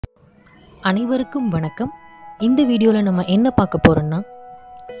அனைவருக்கும் வணக்கம். இந்த வீடியோவில் நம்ம என்ன பார்க்க போகிறோம்னா,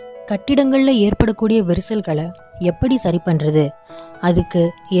 கட்டிடங்களில் ஏற்படக்கூடிய விரிசல்களை எப்படி சரி பண்ணுறது, அதுக்கு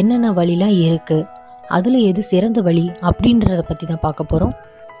என்னென்ன வழிலாம் இருக்குது, அதில் எது சிறந்த வழி அப்படின்றத பற்றி தான் பார்க்க போகிறோம்.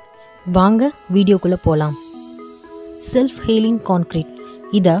 வாங்க வீடியோக்குள்ளே போகலாம். செல்ஃப் ஹீலிங் கான்க்ரீட்,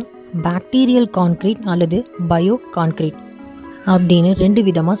 இதை பாக்டீரியல் கான்க்ரீட் அல்லது பயோ கான்க்ரீட் அப்படின்னு 2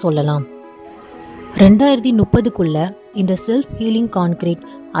 விதமாக சொல்லலாம். 2030க்குள்ளே இந்த செல்ஃப் ஹீலிங் கான்க்ரீட்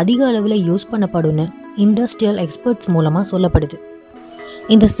அதிக அளவில் யூஸ் பண்ணப்படும்னு இண்டஸ்ட்ரியல் எக்ஸ்பர்ட்ஸ் மூலமாக சொல்லப்படுது.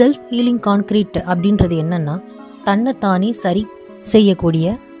 இந்த செல்ஃப் ஹீலிங் கான்க்ரீட் அப்படின்றது என்னென்னா, தன்னைத்தானே சரி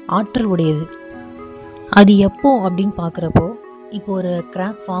செய்யக்கூடிய ஆற்றல் உடையது. அது எப்போ அப்படின்னு பார்க்குறப்போ, இப்போ ஒரு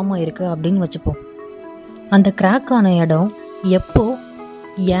கிராக் ஃபார்ம் ஆகிருக்கு அப்படின்னு வச்சுப்போம். அந்த கிராக்கான இடம் எப்போ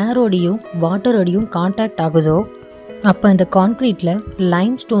ஏரோடையும் வாட்டரோடையும் கான்டாக்ட் ஆகுதோ அப்போ இந்த கான்க்ரீட்டில்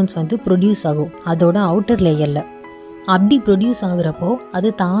லைம் ஸ்டோன்ஸ் ப்ரொடியூஸ் ஆகும் அதோட அவுட்டர் லேயரில். அப்படி ப்ரொடியூஸ் ஆகுறப்போ அது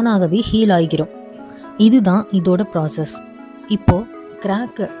தானாகவே ஹீல் ஆகிரும். இதுதான் இதோட ப்ராசஸ். இப்போது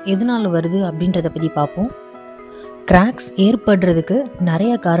கிராக்கு எதனால் வருது அப்படின்றத பற்றி பார்ப்போம். கிராக்ஸ் ஏற்படுறதுக்கு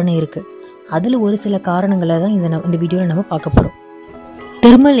நிறைய காரணம் இருக்குது. அதில் ஒரு சில காரணங்களை தான் இந்த வீடியோவில் நம்ம பார்க்க போகிறோம்.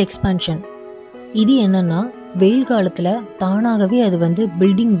 தெர்மல் எக்ஸ்பான்ஷன், இது என்னென்னா, வெயில் காலத்தில் தானாகவே அது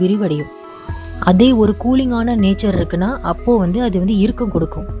பில்டிங் விரிவடையும். அதே ஒரு கூலிங்கான நேச்சர் இருக்குன்னா அப்போது அது இறுக்கம்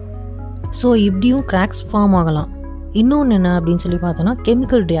கொடுக்கும். ஸோ இப்படியும் கிராக்ஸ் ஃபார்ம் ஆகலாம். இன்னொன்று என்ன அப்படின்னு சொல்லி பார்த்தோன்னா,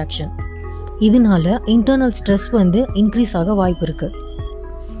 கெமிக்கல் ரியாக்ஷன். இதனால இன்டர்னல் ஸ்ட்ரெஸ் இன்க்ரீஸ் ஆக வாய்ப்பு இருக்குது.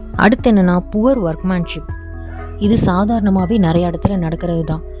 அடுத்து என்னென்னா, புவர் ஒர்க்மேன்ஷிப். இது சாதாரணமாகவே நிறைய இடத்துல நடக்கிறது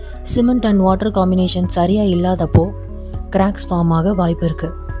தான். சிமெண்ட் அண்ட் வாட்டர் காம்பினேஷன் சரியாக இல்லாதப்போ கிராக்ஸ் ஃபார்ம் ஆக வாய்ப்பு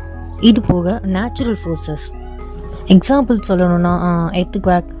இருக்குது. இது போக நேச்சுரல் ஃபோர்ஸஸ், எக்ஸாம்பிள் சொல்லணும்னா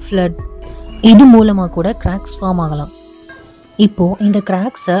எர்த்குவேக், ஃப்ளட், இது மூலமாக கூட கிராக்ஸ் ஃபார்ம் ஆகலாம். இப்போது இந்த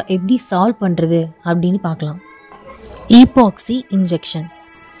கிராக்ஸை எப்படி சால்வ் பண்ணுறது அப்படின்னு பார்க்கலாம். Epoxy injection.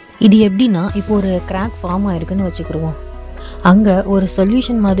 இது எப்படின்னா, இப்போ ஒரு கிராக் ஃபார்ம் ஆகிருக்குன்னு வச்சுக்கிடுவோம். அங்கே ஒரு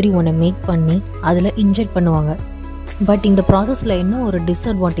சொல்யூஷன் மாதிரி ஒன்று மேக் பண்ணி அதில் இன்ஜெக்ட் பண்ணுவாங்க. பட் இந்த ப்ராசஸில் என்ன ஒரு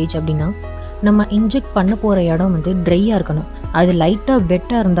டிஸ்அட்வான்டேஜ் அப்படின்னா, நம்ம இன்ஜெக்ட் பண்ண போகிற இடம் ட்ரையாக இருக்கணும். அது லைட்டாக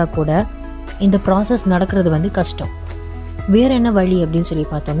வெட்டாக இருந்தால் கூட இந்த ப்ராசஸ் நடக்கிறது கஷ்டம். வேறு என்ன வழி அப்படின்னு சொல்லி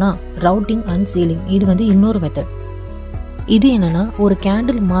பார்த்தோம்னா, ரவுட்டிங் அண்ட் சீலிங். இது இன்னொரு மெத்தட். இது என்னென்னா, ஒரு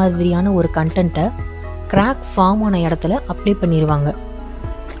கேண்டில் மாதிரியான ஒரு கண்டென்ட்டை கிராக் ஃபார்ம் ஆன இடத்துல அப்ளை பண்ணிடுவாங்க.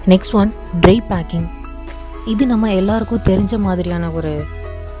 Next one, try packing. இது நம்ம எல்லாருக்கும் தெரிஞ்ச மாதிரியான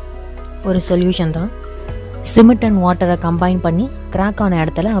ஒரு சொல்யூஷன் தான். சிமெண்ட் அண்ட் வாட்டரை கம்பைன் பண்ணி கிராக் ஆன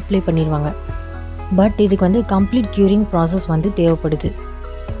இடத்துல அப்ளை பண்ணிடுவாங்க. பட் இதுக்கு கம்ப்ளீட் க்யூரிங் ப்ராசஸ் தேவைப்படுது.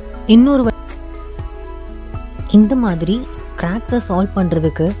 இன்னொரு இந்த மாதிரி கிராக்ஸை சால்வ்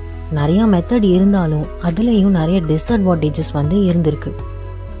பண்ணுறதுக்கு நிறையா மெத்தட் இருந்தாலும் அதுலேயும் நிறைய டிஸ்அட்வான்டேஜஸ் இருந்திருக்கு.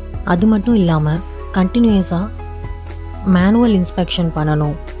 அது மட்டும் இல்லாமல் கண்டினியூஸாக மேனுவல் இன்ஸ்பெக்ஷன்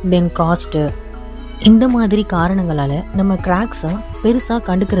பண்ணணும், தென் காஸ்ட்டு, இந்த மாதிரி காரணங்களால் நம்ம கிராக்ஸை பெருசாக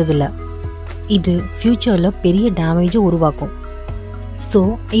கண்டுக்கிறதில்ல. இது ஃப்யூச்சரில் பெரிய டேமேஜை உருவாக்கும். ஸோ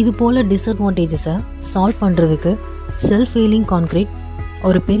இது போல் டிஸ்அட்வான்டேஜஸை சால்வ் பண்ணுறதுக்கு செல்ஃப் ஹீலிங் கான்க்ரீட்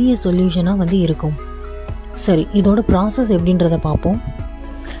ஒரு பெரிய சொல்யூஷனாக இருக்கும். சரி, இதோட ப்ராசஸ் எப்படின்றத பார்ப்போம்.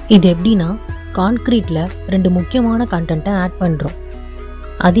 இது எப்படின்னா, கான்க்ரீட்டில் 2 முக்கியமான கண்டென்ட்டை ஆட் பண்ணுறோம்.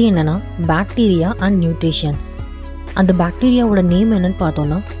 அது என்னென்னா, பாக்டீரியா அண்ட் நியூட்ரிஷன்ஸ். அந்த பாக்டீரியாவோட நேம் என்னென்னு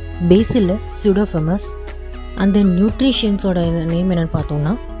பார்த்தோன்னா பேசிலஸ் சூடோஃபெமஸ். அந்த நியூட்ரிஷன்ஸோட நேம் என்னென்னு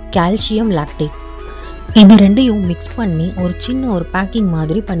பார்த்தோன்னா கால்சியம் லாக்டேட். இது 2ஐயும் மிக்ஸ் பண்ணி ஒரு சின்ன பேக்கிங்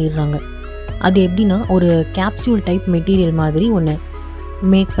மாதிரி பண்ணிடுறாங்க. அது எப்படின்னா, ஒரு கேப்சூல் டைப் மெட்டீரியல் மாதிரி ஒன்று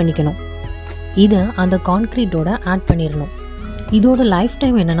மேக் பண்ணிக்கணும். இதை அந்த கான்க்ரீட்டோட ஆட் பண்ணிடணும். இதோட லைஃப்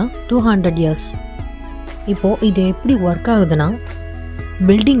டைம் என்னென்னா 200 years. இப்போது இது எப்படி ஒர்க் ஆகுதுன்னா,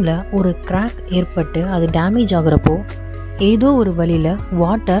 பில்டிங்கில் ஒரு கிராக் ஏற்பட்டு அது டேமேஜ் ஆகுறப்போ ஏதோ ஒரு வழியில்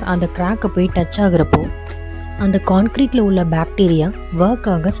வாட்டர் அந்த கிராக்கை போய் டச் ஆகுறப்போ அந்த கான்க்ரீட்டில் உள்ள பாக்டீரியா ஒர்க்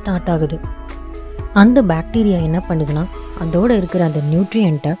ஆக ஸ்டார்ட் ஆகுது. அந்த பாக்டீரியா என்ன பண்ணுதுன்னா, அதோடு இருக்கிற அந்த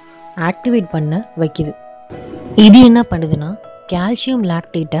நியூட்ரியண்ட்டை ஆக்டிவேட் பண்ண வைக்குது. இது என்ன பண்ணுதுன்னா, கால்சியம்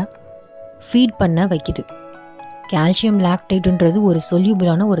லாக்டேட்டை ஃபீட் பண்ண வைக்குது. கால்சியம் லாக்டேட்டுன்றது ஒரு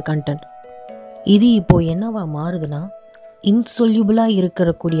சொல்யூபிளான ஒரு கண்டென்ட். இது இப்போது என்னவா மாறுதுன்னா, இன்சொல்யூபிளாக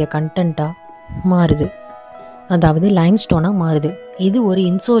இருக்கக்கூடிய கண்டென்ட்டாக மாறுது. அதாவது லைம்ஸ்டோனாக மாறுது. இது ஒரு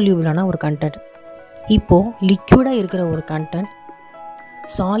இன்சொல்யூபிளான ஒரு கண்டென்ட். இப்போது லிக்யூடாக இருக்கிற ஒரு கண்டென்ட்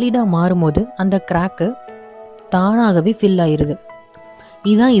சாலிடாக மாறும்போது அந்த கிராக்கு தானாகவே ஃபில் ஆகிடுது.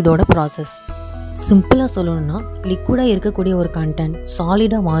 இதுதான் இதோட ப்ராசஸ். சிம்பிளாக சொல்லணும்னா, லிக்விடாக இருக்கக்கூடிய ஒரு கண்டென்ட்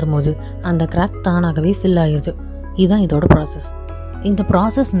சாலிடாக மாறும்போது அந்த கிராக் தானாகவே ஃபில் ஆகிடுது. இதுதான் இதோட ப்ராசஸ். இந்த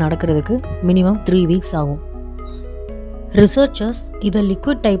ப்ராசஸ் நடக்கிறதுக்கு மினிமம் 3 weeks ஆகும். ரிசர்ச்சர்ஸ் இதை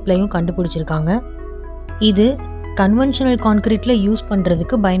லிக்விட் டைப்லையும் கண்டுபிடிச்சிருக்காங்க. இது கன்வென்ஷனல் கான்க்ரீட்டில் யூஸ்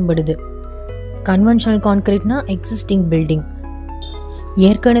பண்ணுறதுக்கு பயன்படுது. கன்வென்ஷனல் கான்கிரீட்னா எக்ஸிஸ்டிங் பில்டிங்,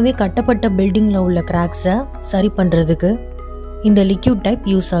 ஏற்கனவே கட்டப்பட்ட பில்டிங்கில் உள்ள கிராக்ஸை சரி பண்ணுறதுக்கு இந்த லிக்யூட் டைப்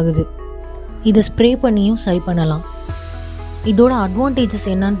யூஸ் ஆகுது. இதை ஸ்ப்ரே பண்ணியும் சரி பண்ணலாம். இதோட அட்வான்டேஜஸ்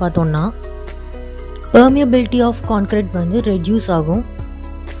என்னன்னு பார்த்தோம்னா, பெர்மியபிலிட்டி ஆஃப் கான்கிரீட் வந்து ரெடியூஸ் ஆகும்.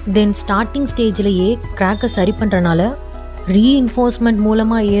 தென் ஸ்டார்டிங் ஸ்டேஜ்லேயே கிராக்கை சரி பண்ணுறனால ரீஇன்ஃபோர்ஸ்மெண்ட்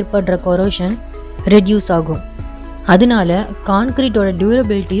மூலமாக ஏற்படுற கொரோஷன் ரெடியூஸ் ஆகும். அதனால கான்கிரீட்டோட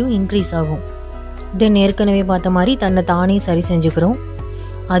டியூரபிலிட்டியும் இன்க்ரீஸ் ஆகும். தென் ஏற்கனவே பார்த்த மாதிரி தன்னை தானே சரி செஞ்சுக்கிறோம்.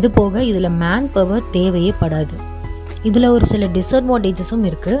 அது போக இதில் மேன் பவர் தேவையே படாது. இதில் ஒரு சில டிஸ்அட்வான்டேஜஸும்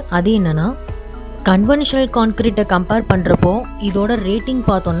இருக்குது. அது என்னென்னா, கன்வென்ஷனல் கான்கிரீட்டை கம்பேர் பண்ணுறப்போ இதோட ரேட்டிங்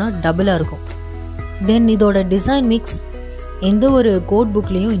பார்த்தோன்னா டபுளாக இருக்கும். தென் இதோட டிசைன் மிக்ஸ் எந்த ஒரு கோட்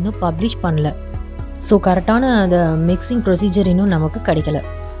புக்லேயும் இன்னும் பப்ளிஷ் பண்ணல. ஸோ கரெக்டான அந்த மிக்சிங் ப்ரொசீஜர் இன்னும் நமக்கு கிடைக்கல.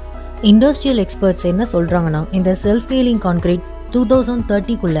 இண்டஸ்ட்ரியல் எக்ஸ்பர்ட்ஸ் என்ன சொல்கிறாங்கன்னா, இந்த self healing concrete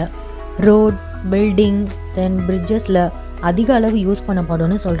 2030க்குள்ளே road, building, தென் பிரிட்ஜஸில் அதிக அளவு யூஸ்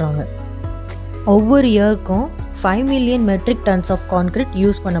பண்ணப்படும்னு சொல்கிறாங்க. ஒவ்வொரு இயருக்கும் 5 million metric tons of concrete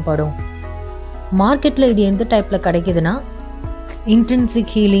use பண்ணப்படும். மார்க்கெட்டில் இது எந்த டைப்பில் கிடைக்குதுன்னா,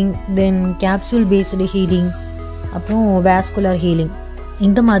 இன்ட்ரின்சிக் ஹீலிங், தென் கேப்சூல் பேஸ்டு ஹீலிங், அப்புறம் வாஸ்குலர் ஹீலிங்,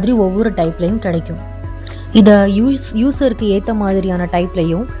 இந்த மாதிரி ஒவ்வொரு டைப்லையும் கிடைக்கும். இதை யூஸருக்கு ஏற்ற மாதிரியான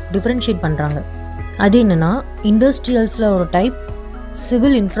டைப்லையும் டிஃப்ரென்ஷியேட் பண்ணுறாங்க. அது என்னென்னா, இண்டஸ்ட்ரியல்ஸில் ஒரு டைப்,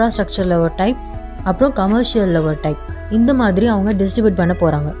 சிவில் இன்ஃப்ராஸ்ட்ரக்சரில் ஒரு டைப், அப்புறம் கமர்ஷியலில் ஒரு டைப், இந்த மாதிரி அவங்க டிஸ்ட்ரிபியூட் பண்ண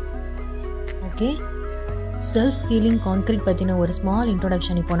போகிறாங்க. ஓகே, செல்ஃப் ஹீலிங் கான்கிரீட் பற்றின ஒரு ஸ்மால்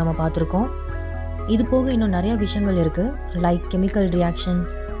இன்ட்ரொடக்ஷன் இப்போ நம்ம பார்த்துருக்கோம். இது போக இன்னும் நிறையா விஷயங்கள் இருக்குது, like chemical reaction,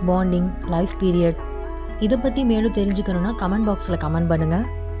 bonding, life period. இதை பற்றி மேலும் தெரிஞ்சுக்கணுன்னா கமெண்ட் பாக்ஸில் கமெண்ட் பண்ணுங்கள்.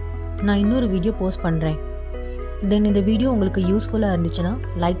 நான் இன்னொரு வீடியோ போஸ்ட் பண்ணுறேன். தென் இந்த வீடியோ உங்களுக்கு யூஸ்ஃபுல்லாக இருந்துச்சுன்னா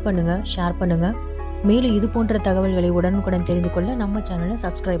லைக் பண்ணுங்கள், ஷேர் பண்ணுங்கள். மேலும் இது போன்ற தகவல்களை உடனுக்குடன் தெரிந்து கொள்ள நம்ம சேனலை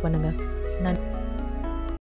சப்ஸ்கிரைப் பண்ணுங்கள். நன்றி.